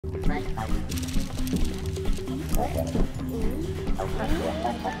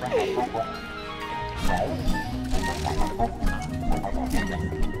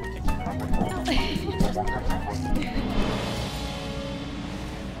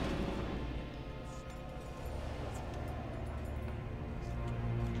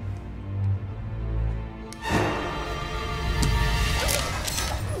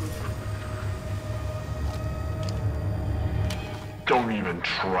Don't even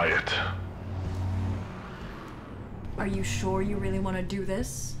try it. Are you sure you really want to do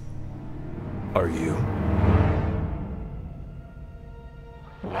this? Are you?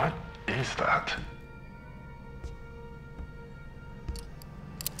 What is that?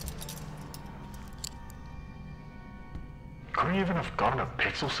 Couldn't you even have gotten a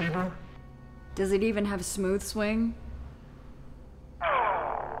pixel saber? Does it even have smooth swing?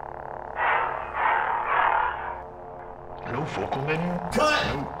 No vocal menu?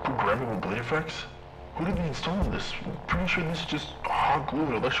 Cut! No programmable blade effects? Who did they install this? I'm pretty sure this is just hot glue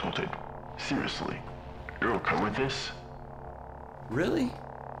and electrical tape. Seriously, you're okay with this? Really?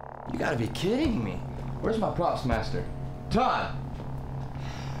 You gotta be kidding me. Where's my props master? Todd!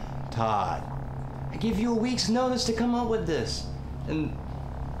 Todd, I gave you a week's notice to come up with this. And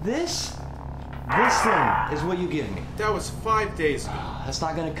this thing is what you give me. That was 5 days ago. That's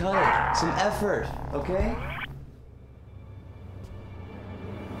not gonna cut it. Some effort, okay?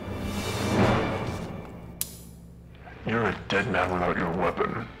 You're a dead man without your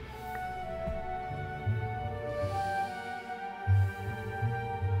weapon.